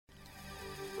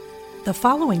The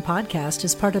following podcast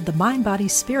is part of the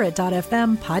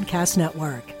MindBodySpirit.fm podcast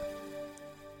network.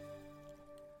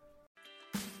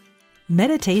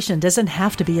 Meditation doesn't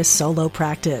have to be a solo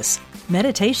practice.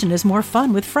 Meditation is more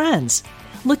fun with friends.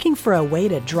 Looking for a way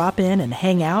to drop in and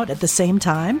hang out at the same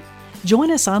time? Join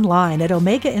us online at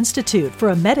Omega Institute for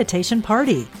a meditation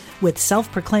party with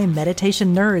self-proclaimed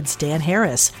meditation nerds Dan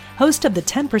Harris, host of the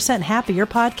 10% Happier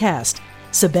podcast,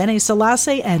 Sabene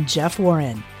Selassie, and Jeff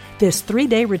Warren. This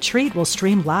 3-day retreat will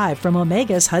stream live from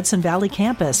Omega's Hudson Valley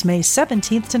campus May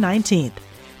 17th to 19th.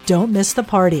 Don't miss the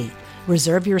party.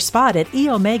 Reserve your spot at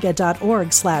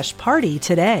eomega.org/party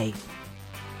today.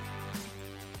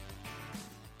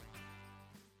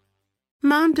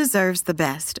 Mom deserves the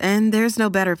best, and there's no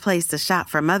better place to shop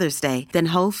for Mother's Day than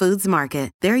Whole Foods Market.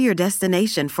 They're your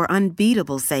destination for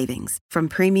unbeatable savings, from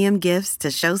premium gifts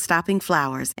to show-stopping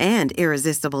flowers and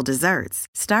irresistible desserts.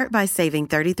 Start by saving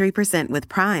 33% with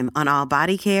Prime on all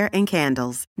body care and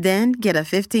candles. Then get a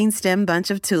 15-stem bunch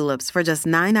of tulips for just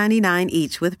 $9.99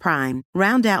 each with Prime.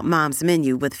 Round out Mom's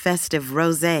menu with festive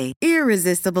rosé,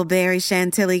 irresistible berry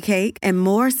chantilly cake, and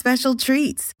more special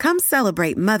treats. Come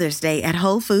celebrate Mother's Day at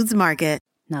Whole Foods Market.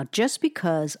 Now, just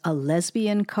because a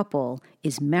lesbian couple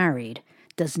is married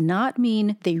does not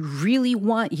mean they really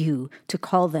want you to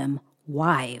call them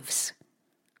wives.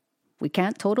 We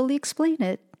can't totally explain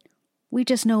it. We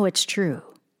just know it's true.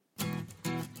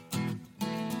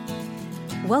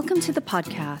 Welcome to the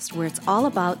podcast where it's all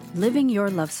about living your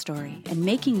love story and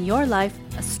making your life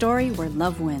a story where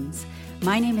love wins.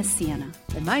 My name is Sienna.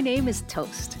 And my name is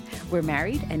Toast. We're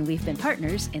married and we've been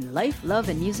partners in life, love,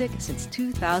 and music since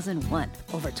 2001,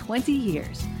 over 20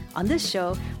 years. On this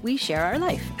show, we share our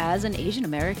life as an Asian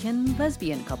American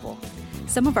lesbian couple.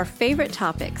 Some of our favorite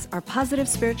topics are positive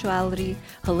spirituality,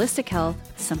 holistic health,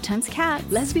 sometimes cats,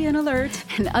 lesbian alert,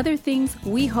 and other things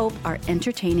we hope are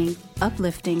entertaining,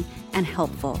 uplifting, and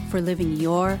helpful for living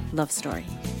your love story.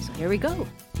 So here we go.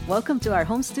 Welcome to our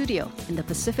home studio in the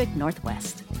Pacific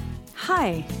Northwest.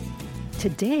 Hi.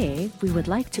 Today, we would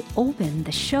like to open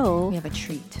the show. We have a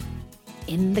treat.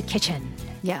 In the kitchen.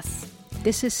 Yes.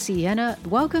 This is Sienna.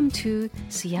 Welcome to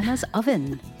Sienna's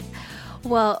oven.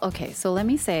 Well, okay, so let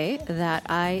me say that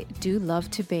I do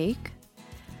love to bake.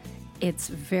 It's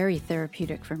very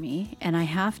therapeutic for me. And I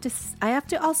have to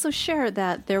also share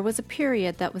that there was a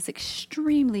period that was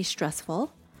extremely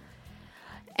stressful.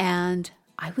 And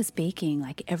I was baking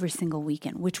like every single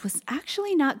weekend, which was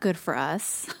actually not good for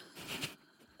us.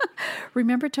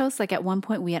 Remember, Toast? Like at one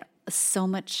point we had so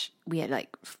much, we had like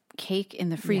cake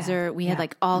in the freezer. We had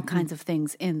like all kinds of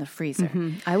things in the freezer.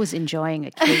 Mm-hmm. I was enjoying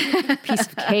a piece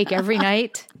of cake every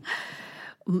night.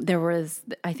 There was,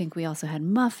 I think we also had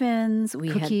muffins.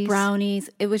 We Cookies. Had brownies.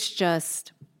 It was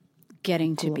just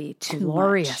getting to be too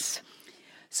glorious. Much.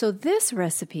 So this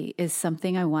recipe is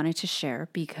something I wanted to share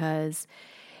because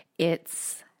it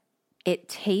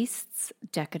tastes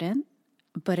decadent,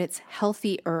 but it's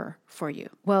healthier for you.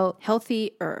 Well,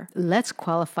 healthier. Let's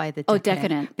qualify the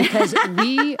decadent. Decadent. Because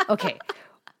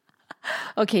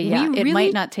Okay, yeah. It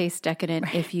might not taste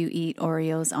decadent if you eat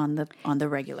Oreos on the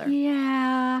regular.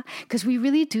 Yeah, because we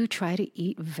really do try to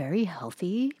eat very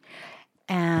healthy.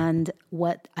 And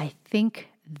what I think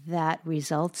that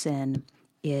results in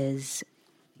is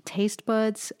taste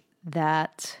buds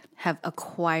that have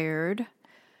acquired,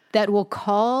 that will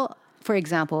call, for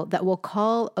example, that will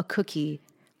call a cookie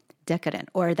decadent,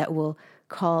 or that will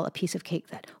call a piece of cake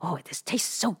that, oh, this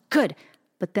tastes so good.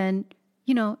 But then,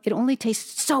 it only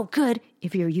tastes so good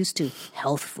if you're used to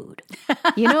health food.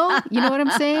 You know what I'm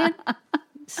saying?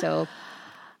 So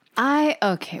I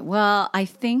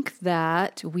think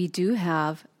that we do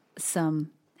have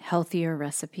some healthier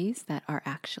recipes that are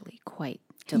actually quite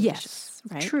delicious.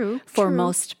 Yes, right? True. For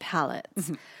most palates.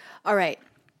 Mm-hmm. All right.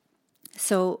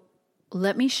 So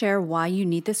let me share why you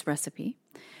need this recipe.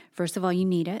 First of all, you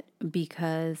need it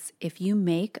because if you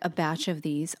make a batch of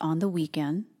these on the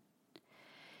weekend,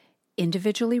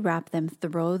 individually wrap them,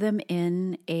 throw them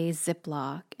in a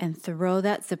Ziploc, and throw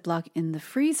that Ziploc in the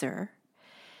freezer,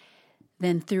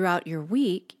 then throughout your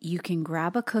week, you can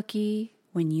grab a cookie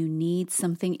when you need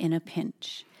something in a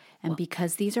pinch. And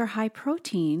because these are high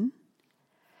protein,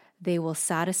 they will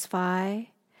satisfy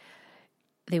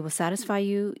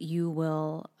you. You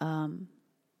will,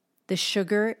 the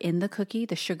sugars in the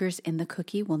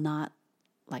cookie will not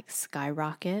like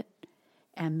skyrocket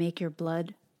and make your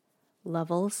blood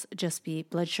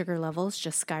sugar levels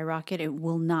just skyrocket. It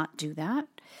will not do that.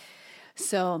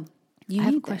 So I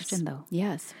have a question though.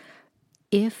 Yes.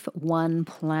 If one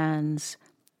plans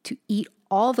to eat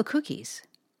all the cookies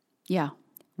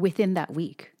within within that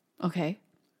week, okay,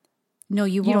 No,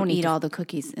 you don't won't need eat to- all the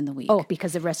cookies in the week. Oh,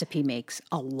 because the recipe makes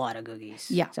a lot of cookies.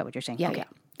 Yeah. Is that what you're saying? Yeah, Okay. yeah.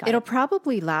 Got It'll it.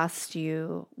 probably last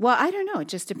you, well, I don't know. It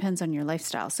just depends on your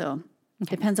lifestyle. So it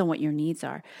depends on what your needs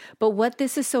are. But what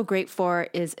this is so great for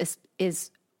is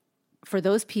for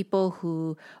those people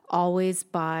who always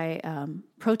buy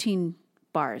protein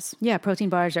bars. Yeah, protein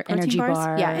bars or Protein energy bars?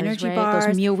 bars. Yeah, energy right? bars.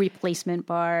 Those meal replacement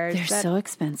bars. They're so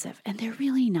expensive and they're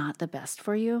really not the best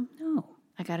for you. No.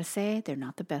 I got to say, they're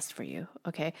not the best for you.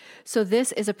 Okay. So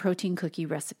this is a protein cookie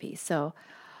recipe. So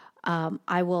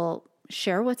I will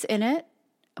share what's in it,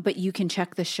 but you can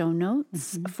check the show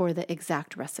notes for the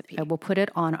exact recipe. I will put it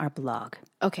on our blog.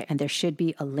 Okay. And there should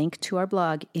be a link to our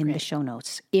blog in the show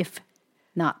notes, if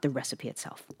not the recipe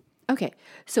itself. Okay.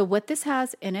 So what this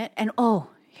has in it, and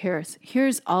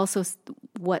here's also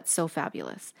what's so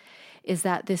fabulous, is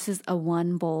that this is a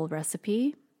 1 bowl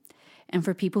recipe. And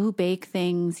for people who bake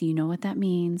things, you know what that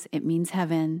means. It means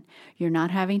heaven. You're not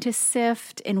having to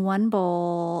sift in 1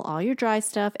 bowl all your dry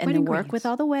stuff and then work with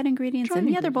all the wet ingredients in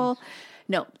the other bowl.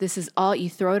 No, this is all, you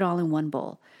throw it all in 1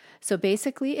 bowl. So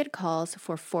basically it calls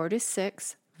for 4 to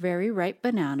 6 very ripe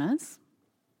bananas.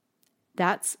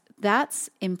 That's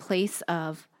in place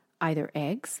of either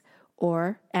eggs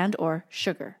or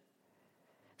sugar.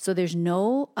 So there's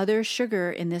no other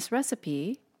sugar in this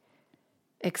recipe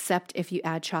except if you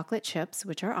add chocolate chips,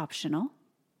 which are optional.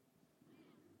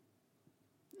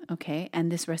 Okay,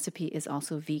 and this recipe is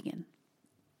also vegan.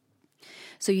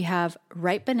 So you have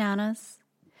ripe bananas,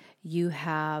 you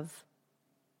have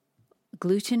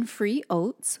gluten-free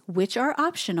oats, which are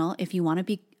optional if you want to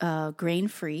be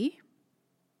grain-free.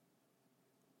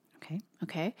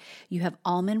 Okay. You have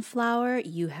almond flour,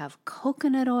 you have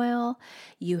coconut oil,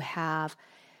 you have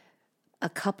a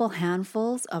couple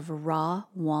handfuls of raw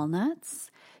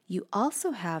walnuts. You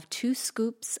also have 2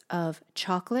 scoops of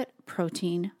chocolate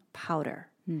protein powder.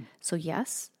 So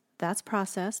yes, that's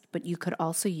processed, but you could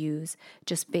also use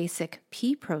just basic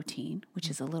pea protein, which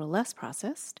is a little less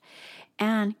processed.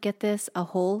 And get this, a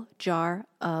whole jar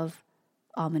of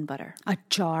almond butter. A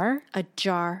jar? A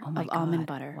jar Oh my of God. almond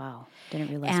butter. Wow. Didn't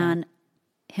realize And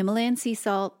Himalayan sea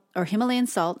salt, or Himalayan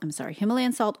salt,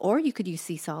 or you could use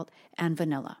sea salt and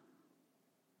vanilla.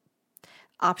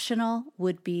 Optional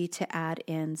would be to add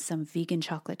in some vegan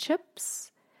chocolate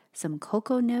chips, some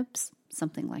cocoa nibs,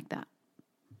 something like that.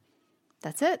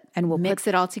 That's it. And we'll mix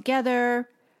it all together,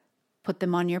 put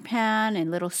them on your pan in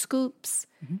little scoops,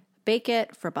 bake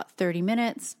it for about 30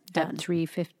 minutes. At Done.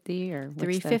 350 or what's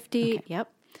 350, okay.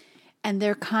 yep. And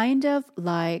they're kind of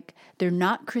like, they're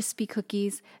not crispy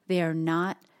cookies. They are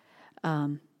not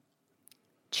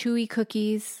chewy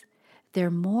cookies.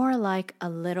 They're more like a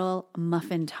little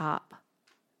muffin top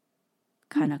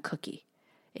kind of cookie.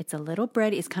 It's a little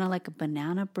bread. It's kind of like a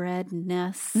banana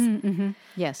breadness.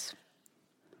 Yes.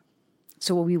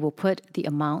 So we will put the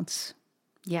amounts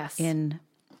Yes. in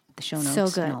the show notes So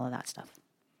good. and all of that stuff.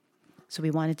 So we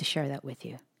wanted to share that with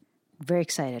you. Very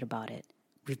excited about it.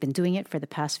 We've been doing it for the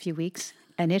past few weeks,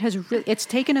 and it has it's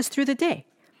taken us through the day.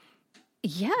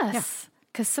 Yes.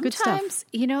 Because Good stuff. sometimes,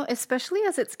 especially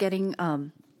as it's getting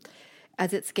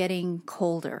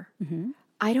colder,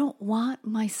 I don't want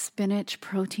my spinach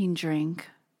protein drink.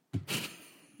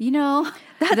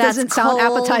 That doesn't sound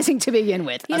appetizing to begin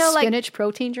with. You a know, like- spinach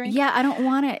protein drink? Yeah, I don't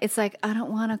want it. It's like, I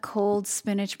don't want a cold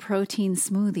spinach protein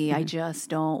smoothie. I just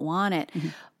don't want it.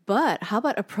 But how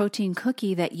about a protein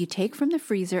cookie that you take from the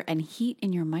freezer and heat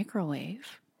in your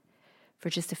microwave for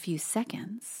just a few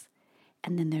seconds?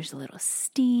 And then there's a little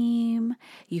steam.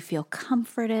 You feel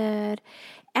comforted.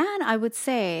 And I would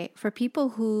say for people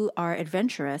who are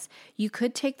adventurous, you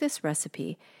could take this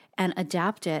recipe and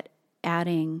adapt it,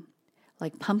 adding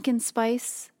like pumpkin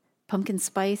spice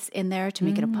in there to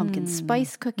make it a pumpkin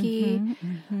spice cookie.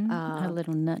 A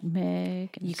little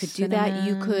nutmeg. And You could do that.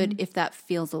 You cinnamon. could, if that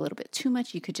feels a little bit too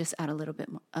much, you could just add a little bit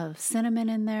of cinnamon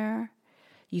in there.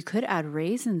 You could add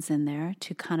raisins in there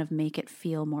to kind of make it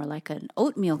feel more like an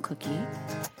oatmeal cookie.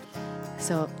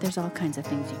 So there's all kinds of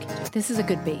things you can do. This is a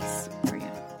good base for you.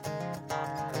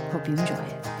 Hope you enjoy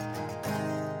it.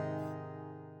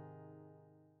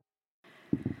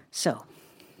 So,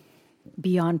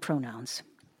 beyond pronouns.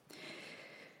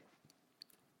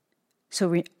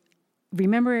 So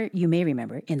remember, you may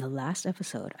remember, in the last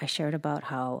episode, I shared about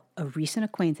how a recent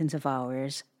acquaintance of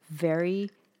ours very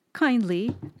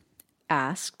kindly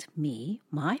asked me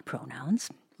my pronouns.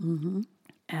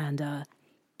 And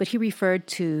but he referred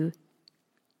to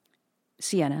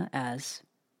Sienna as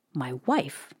my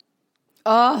wife.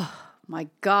 Oh my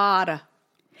God.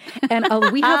 And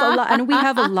we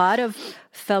have a lot of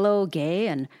fellow gay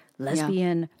and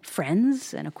lesbian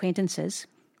friends and acquaintances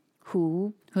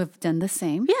who Who have done the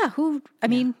same. I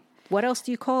mean, What else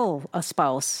do you call a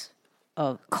spouse?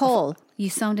 Cole. You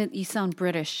sound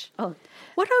British. Oh,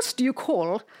 what else do you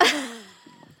call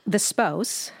the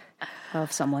spouse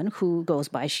of someone who goes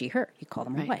by she, her? You call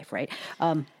them a wife, right?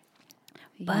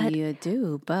 But you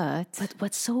do, but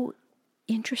what's so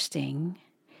interesting?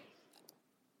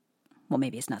 Well,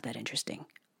 maybe it's not that interesting,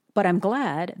 but I'm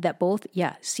glad that both,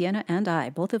 Sienna and I,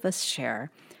 both of us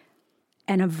share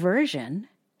an aversion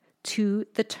to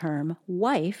the term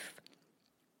wife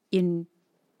in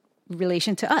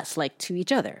relation to us, like to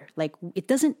each other. Like it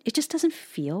just doesn't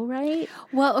feel right.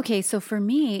 Well, okay, so for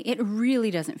me, it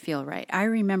really doesn't feel right. I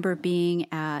remember being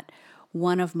at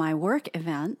one of my work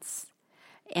events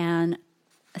and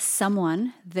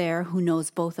someone there who knows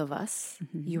both of us,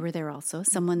 you were there also,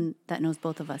 someone that knows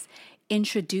both of us,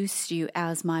 introduced you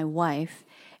as my wife,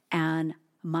 and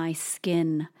my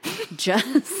skin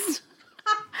just...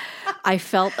 I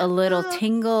felt a little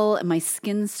tingle and my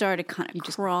skin started kind of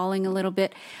crawling a little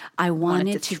bit. I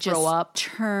wanted to just up,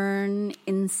 turn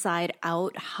inside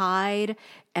out, hide,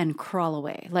 and crawl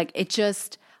away. Like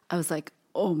I was like,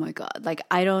 oh my God. Like,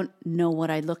 I don't know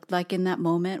what I looked like in that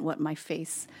moment, what my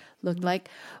face looked like,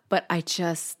 but I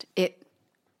just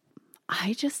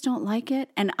don't like it.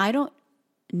 And I don't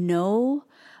know.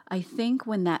 I think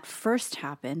when that first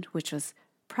happened, which was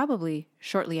probably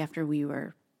shortly after we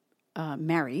were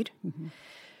married,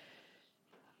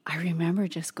 I remember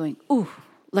just going, ooh,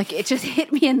 like it just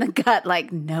hit me in the gut.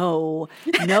 Like, no,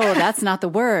 that's not the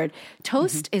word.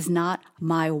 Toast is not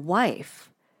my wife.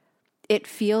 It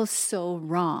feels so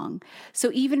wrong.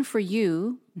 So even for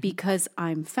you, because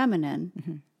I'm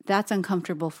feminine, that's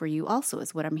uncomfortable for you also,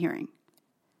 is what I'm hearing.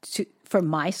 For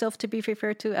myself to be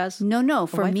referred to as no,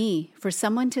 for me, for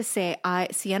someone to say,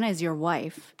 Sienna is your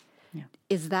wife,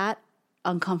 is that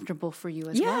uncomfortable for you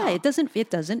as well? Yeah, it doesn't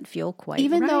feel quite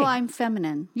even right. though I'm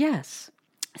feminine. Yes.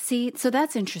 See, so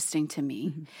that's interesting to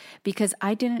me because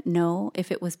I didn't know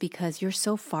if it was because you're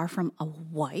so far from a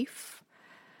wife.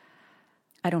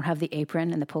 I don't have the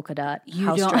apron and the polka dot You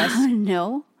house don't dress.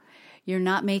 No, you're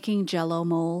not making Jell-O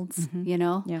molds. You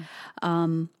know. Yeah.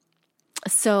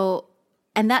 So,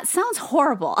 and that sounds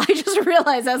horrible. I just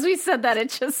realized as we said that,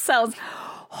 it just sounds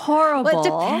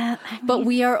horrible. But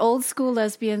we are old school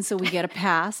lesbians, so we get a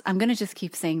pass. I'm going to just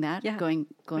keep saying that going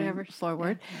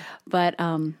forward. Yeah. But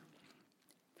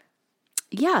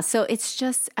so it's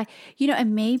just,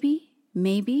 and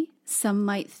maybe some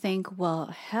might think, well,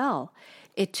 hell,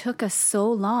 it took us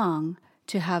so long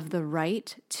to have the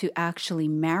right to actually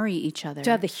marry each other.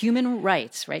 To have the human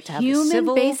rights, right? To have the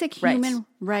civil basic rights. Human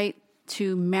right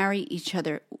to marry each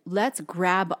other. Let's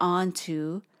grab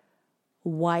onto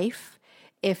wife.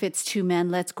 If it's two men,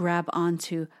 let's grab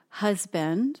onto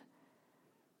husband,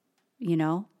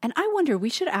 And I wonder, we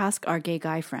should ask our gay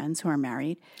guy friends who are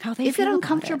married, how they is feel it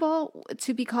uncomfortable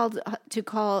to be called,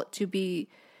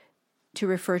 to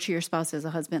refer to your spouse as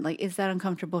a husband? Like, is that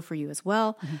uncomfortable for you as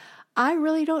well? I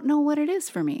really don't know what it is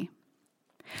for me.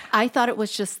 I thought it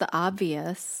was just the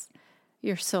obvious.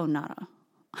 You're so not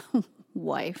a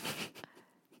wife.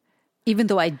 Even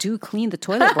though I do clean the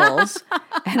toilet bowls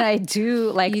and I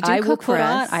do I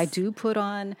do put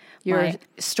on your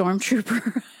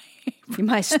stormtrooper,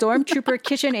 my stormtrooper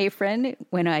kitchen apron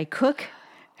when I cook.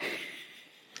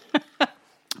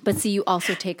 But see, you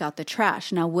also take out the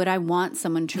trash. Now, would I want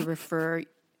someone to refer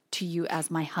to you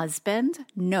as my husband?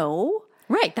 No.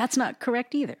 Right. That's not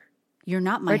correct either. You're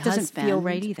not my husband. It doesn't feel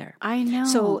right either. I know.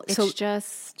 So it's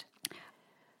just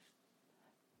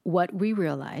what we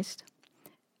realized.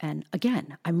 And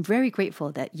again, I'm very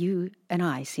grateful that you and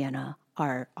I, Sienna,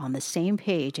 are on the same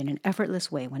page in an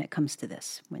effortless way when it comes to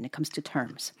this, when it comes to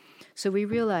terms. So we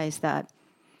realized that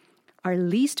our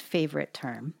least favorite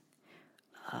term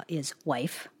is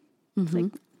wife.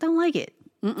 Like, don't like it.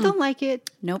 Don't like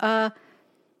it. Nope.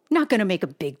 Not going to make a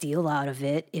big deal out of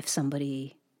it if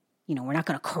somebody, we're not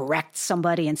going to correct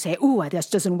somebody and say, ooh, this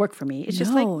doesn't work for me. It's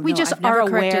just like we just I've never are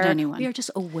corrected aware. Anyone. We are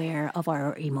just aware of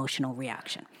our emotional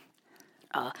reaction.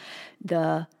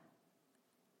 The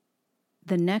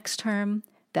next term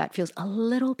that feels a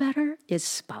little better is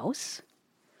spouse.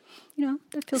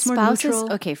 That feels more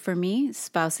neutral. Okay, for me,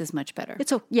 spouse is much better.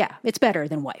 It's better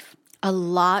than wife. A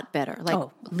lot better. Like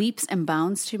leaps and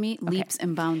bounds to me, leaps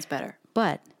and bounds better.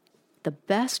 But the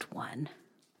best one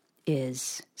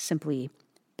is simply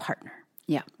partner.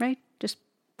 Yeah. Right? Just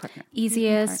partner.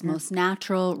 Easiest, partner. Most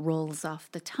natural, rolls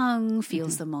off the tongue,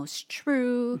 feels the most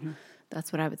true.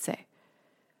 That's what I would say.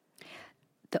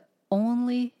 The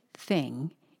only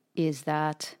thing is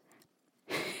that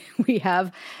we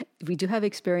do have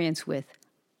experience with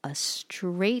a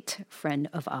straight friend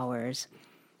of ours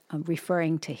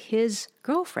referring to his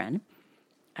girlfriend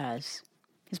as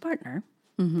his partner.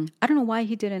 I don't know why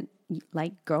he didn't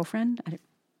like girlfriend.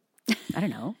 I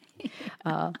don't know.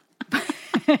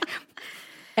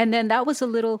 And then that was a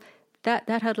little, that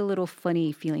had a little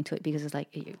funny feeling to it because it's like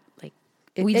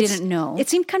we didn't know. It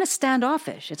seemed kind of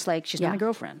standoffish. It's like, she's not my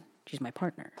girlfriend. She's my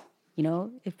partner. You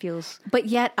know, it feels. But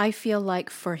yet I feel like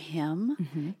for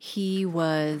him, he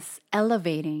was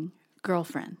elevating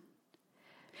girlfriend.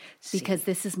 Because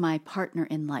this is my partner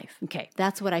in life. Okay.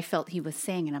 That's what I felt he was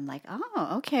saying. And I'm like,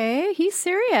 oh, okay. He's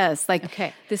serious. Like,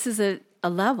 okay. This is a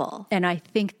level. And I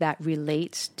think that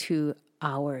relates to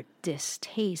our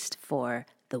distaste for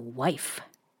the wife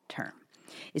term.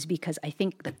 Is because I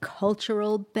think the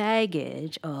cultural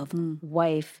baggage of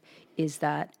wife is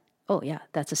that, oh, yeah,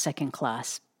 that's a second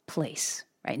class place,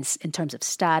 right? In terms of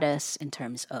status, in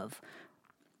terms of,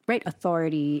 right,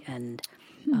 authority and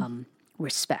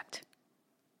respect.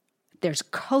 There's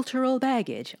cultural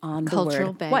baggage on the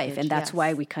word wife. And that's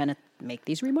why we kind of make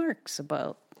these remarks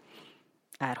about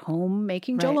at home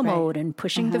making Jolo mode and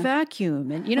pushing the vacuum.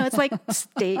 And, you know, it's like,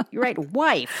 you're right,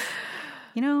 wife,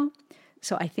 you know?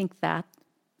 So I think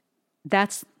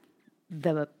that's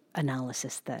the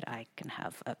analysis that I can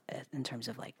have in terms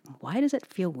of like, why does it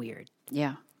feel weird?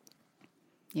 Yeah.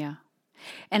 Yeah.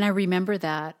 And I remember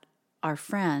that our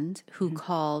friend who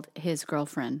called his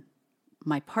girlfriend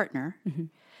my partner,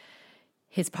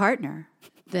 his partner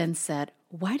then said,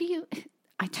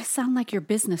 I just sound like your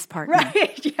business partner.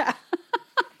 Right, yeah.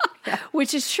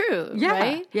 Which is true,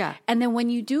 right? Yeah. And then when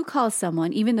you do call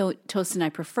someone, even though Toast and I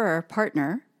prefer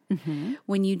partner,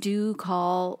 when you do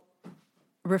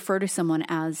refer to someone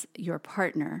as your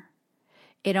partner,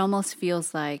 it almost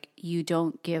feels like you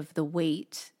don't give the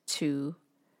weight to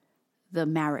the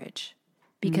marriage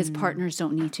because partners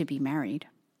don't need to be married.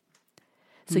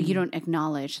 So you don't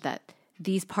acknowledge that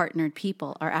these partnered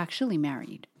people are actually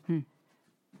married.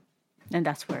 And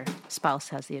that's where spouse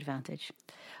has the advantage.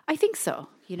 I think so,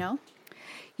 you know?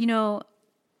 You know,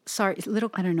 sorry, little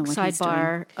I don't know what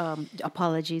sidebar,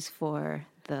 apologies for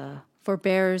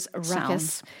Bear's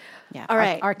ruckus. Sound. Yeah. All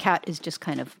right. Our cat is just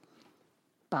kind of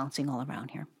bouncing all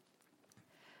around here.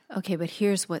 Okay, but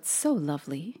here's what's so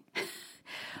lovely.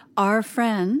 Our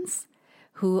friends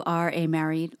who are a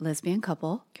married lesbian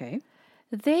couple,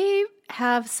 they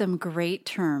have some great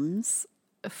terms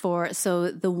so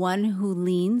the one who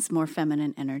leans more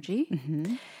feminine energy,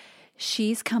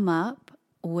 she's come up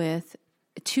with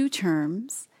 2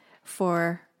 terms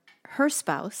for her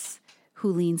spouse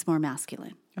who leans more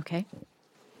masculine. Okay.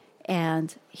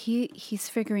 And he's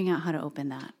figuring out how to open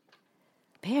that.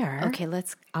 Bear. Okay,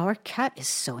 Our cat is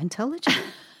so intelligent.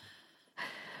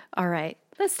 All right,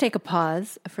 let's take a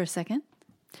pause for a second.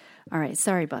 All right,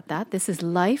 sorry about that. This is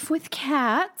Life with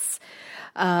Cats.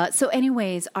 So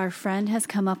anyways, our friend has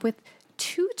come up with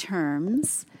 2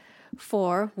 terms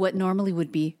for what normally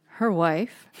would be her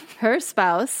wife, her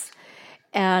spouse,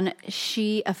 and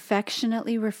she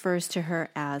affectionately refers to her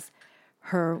as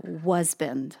her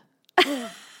husband. I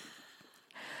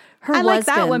like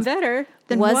that one better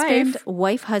than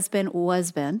wife, husband,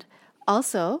 husband.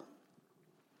 Also,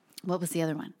 what was the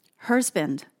other one?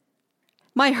 Husband.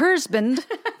 My husband.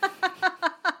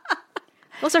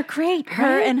 Those are great.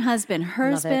 Her and husband.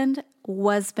 Husband,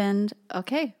 husband.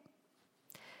 Okay.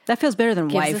 That feels better than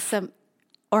Gives wife. us some,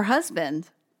 or husband.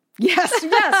 Yes,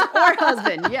 or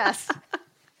husband, yes.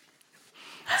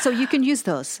 So you can use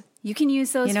those. You can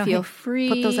use those. Feel free.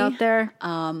 Put those out there.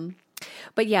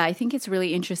 But yeah, I think it's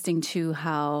really interesting too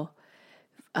how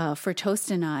for Toast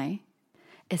and I,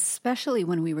 especially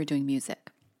when we were doing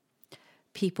music,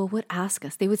 people would ask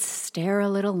us, they would stare a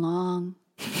little long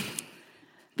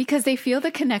because they feel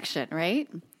the connection, right?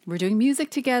 We're doing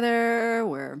music together.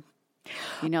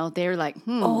 They're like,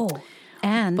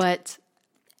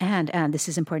 And this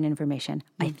is important information.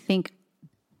 I think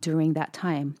during that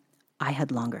time, I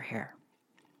had longer hair.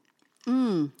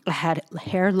 I had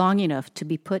hair long enough to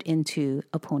be put into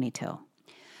a ponytail.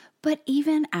 But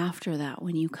even after that,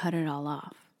 when you cut it all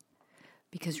off,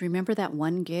 because remember that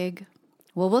one gig?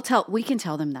 Well, we can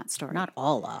tell them that story. Not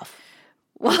all off.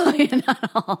 Well,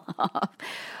 not all off.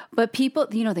 But people,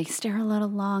 they stare a little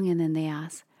long and then they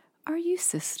ask, "Are you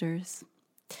sisters?"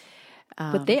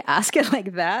 But they ask it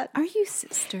like that. Are you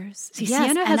sisters? See, yes,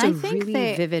 Sienna has a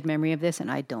really vivid memory of this,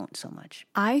 and I don't so much.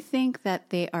 I think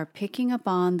that they are picking up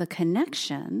on the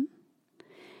connection,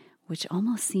 which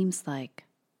almost seems like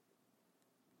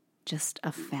just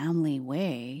a family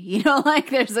way. Like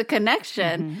there's a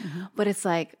connection, but it's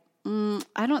like,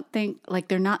 I don't think, like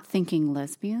they're not thinking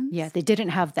lesbians. Yeah, they didn't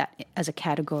have that as a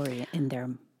category in their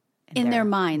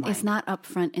mind. It's not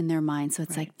upfront in their mind, so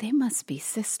it's like they must be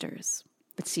sisters.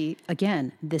 But see,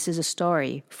 again, this is a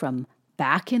story from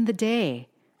back in the day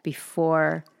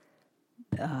before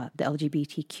the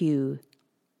LGBTQ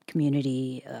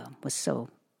community was so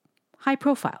high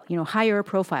profile, higher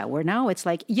profile, where now it's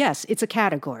like, yes, it's a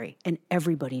category and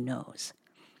everybody knows.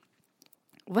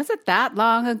 Was it that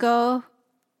long ago?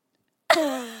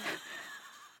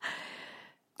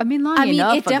 I mean, long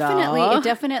enough it definitely, ago. it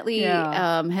definitely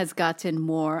has gotten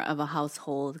more of a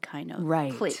household kind of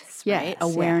place, right?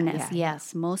 Awareness,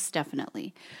 yes, most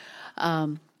definitely.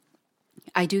 I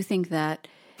do think that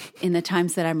in the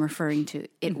times that I'm referring to,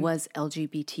 it was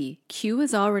LGBT. Q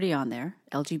is already on there,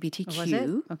 LGBTQ, was it?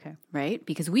 Okay, right?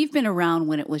 Because we've been around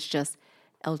when it was just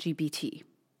LGBT.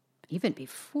 Even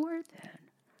before then.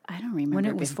 I don't remember when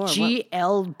it was before.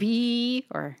 GLB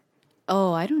or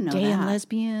I don't know gay that. and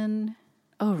lesbian.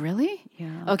 Oh, really?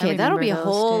 Yeah. Okay, that'll be a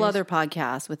whole days. other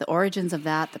podcast with the origins of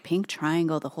that, the pink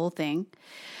triangle, the whole thing.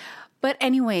 But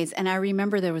anyways, and I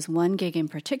remember there was one gig in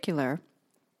particular.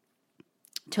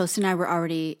 Toast and I were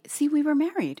we were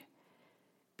married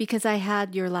because I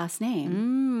had your last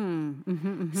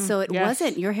name. So it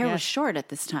wasn't, your hair was short at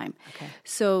this time. Okay.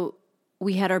 So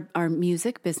we had our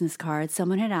music business card.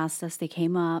 Someone had asked us, they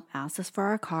came up, asked us for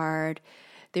our card.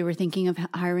 They were thinking of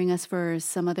hiring us for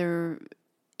some other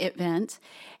event.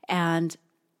 And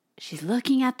she's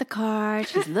looking at the card.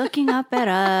 She's looking up at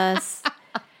us.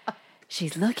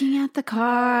 She's looking at the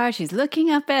card. She's looking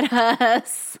up at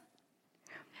us.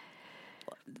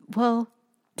 Well,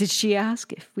 did she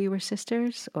ask if we were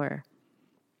sisters or?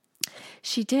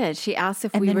 She did. She asked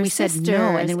if And we then were we said sisters.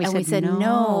 no, and then we said no.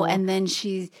 no. And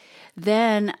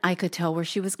then I could tell where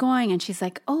she was going. And she's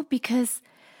like, oh, because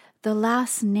the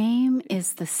last name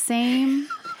is the same.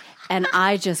 And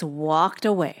I just walked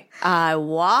away. I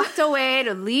walked away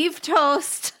to leave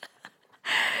Toast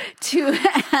to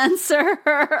answer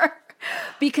her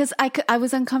because I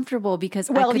was uncomfortable because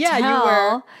I could tell you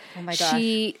were. Oh my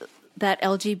gosh. That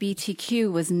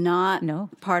LGBTQ was not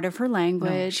part of her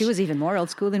language. No, she was even more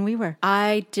old school than we were.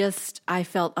 I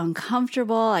felt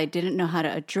uncomfortable. I didn't know how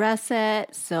to address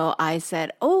it. So I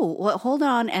said, oh, well, hold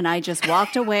on. And I just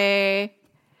walked away.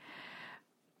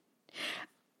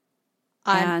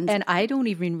 And I don't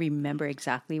even remember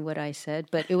exactly what I said,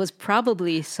 but it was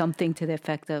probably something to the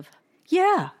effect of,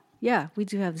 yeah, we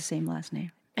do have the same last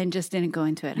name. And just didn't go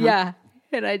into it, huh? Yeah.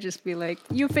 And I'd just be like,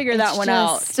 you figure that one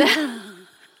out.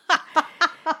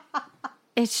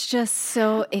 It's just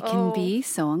so, it can be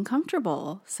so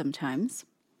uncomfortable sometimes.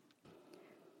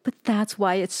 But that's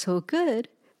why it's so good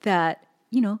that,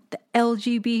 the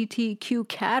LGBTQ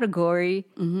category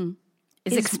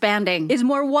is expanding. Is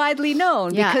more widely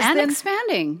known. Yeah, because and then,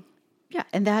 expanding. Yeah,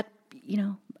 and that,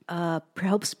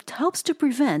 helps to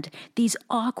prevent these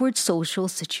awkward social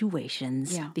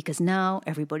situations. Yeah. Because now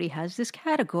everybody has this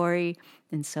category.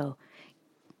 And so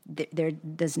there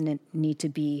doesn't need to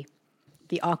be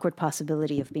the awkward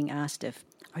possibility of being asked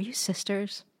are you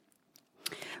sisters?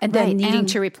 And then needing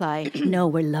to reply, no,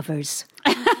 we're lovers.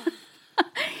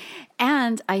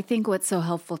 And I think what's so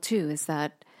helpful too is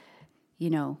that,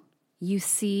 you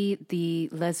see the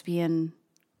lesbian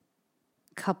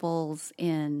couples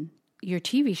in your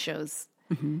TV shows,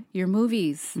 your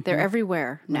movies. They're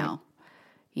everywhere now.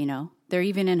 They're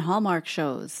even in Hallmark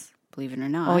shows, believe it or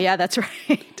not. Oh, yeah, that's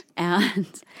right. And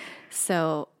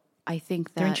so I think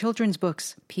that they're in children's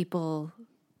books. People,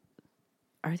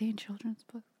 are they in children's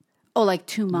books? Oh, like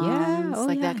Two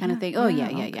Moms, that kind of thing. Oh,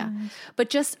 yeah.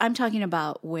 But I'm talking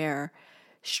about where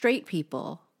straight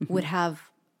people would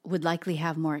likely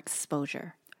have more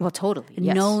exposure. Well, totally.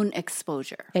 Yes. Known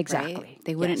exposure. Exactly. Right?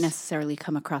 They wouldn't necessarily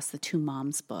come across the Two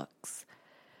Moms books,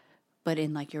 but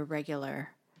in like your regular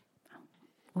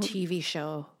TV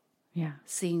show. Yeah.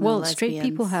 Seeing the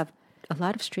lesbians. A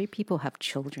lot of straight people have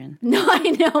children. No,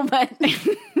 I know,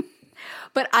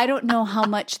 but I don't know how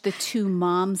much the Two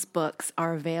Moms books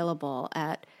are available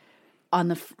on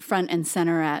the front and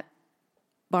center at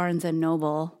Barnes and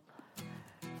Noble.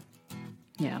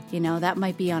 Yeah. That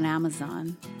might be on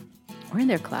Amazon. Or in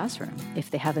their classroom,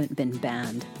 if they haven't been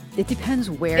banned. It depends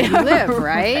where you live,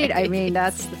 right? I mean,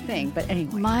 that's the thing. But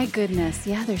anyway. My goodness.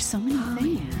 Yeah, there's so many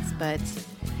things. Yeah. But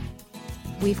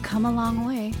we've come a long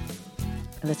way.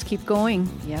 Let's keep going.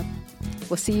 Yep.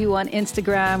 We'll see you on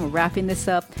Instagram. We're wrapping this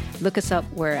up. Look us up.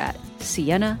 We're at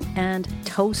Sienna and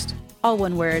Toast. All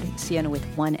one word. Sienna with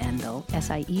one N, though.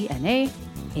 SIENA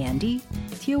and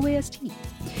TOAST.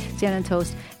 Sienna and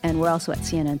Toast. And we're also at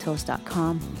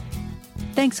siennaandtoast.com.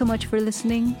 Thanks so much for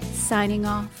listening. Signing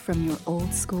off from your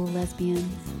old school lesbians.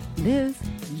 Live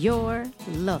your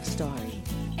love story.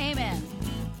 Amen.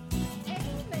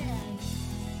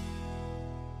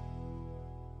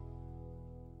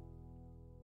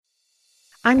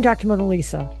 I'm Dr. Mona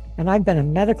Lisa. and I've been a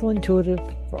medical intuitive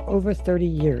for over 30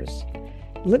 years.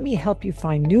 Let me help you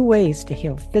find new ways to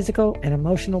heal physical and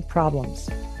emotional problems.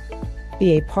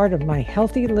 Be a part of my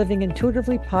Healthy Living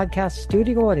Intuitively podcast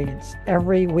studio audience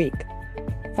every week.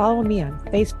 Follow me on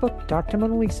Facebook, Dr.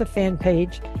 Mona Lisa fan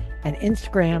page, and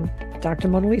Instagram, Dr.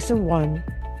 Mona Lisa 1,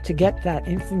 to get that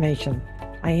information.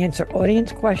 I answer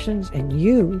audience questions, and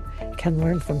you can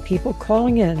learn from people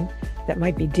calling in that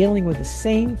might be dealing with the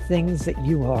same things that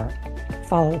you are.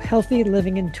 Follow Healthy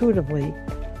Living Intuitively,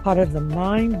 part of the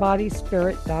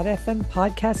MindBodySpirit.fm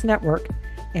podcast network,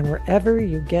 and wherever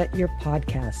you get your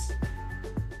podcasts.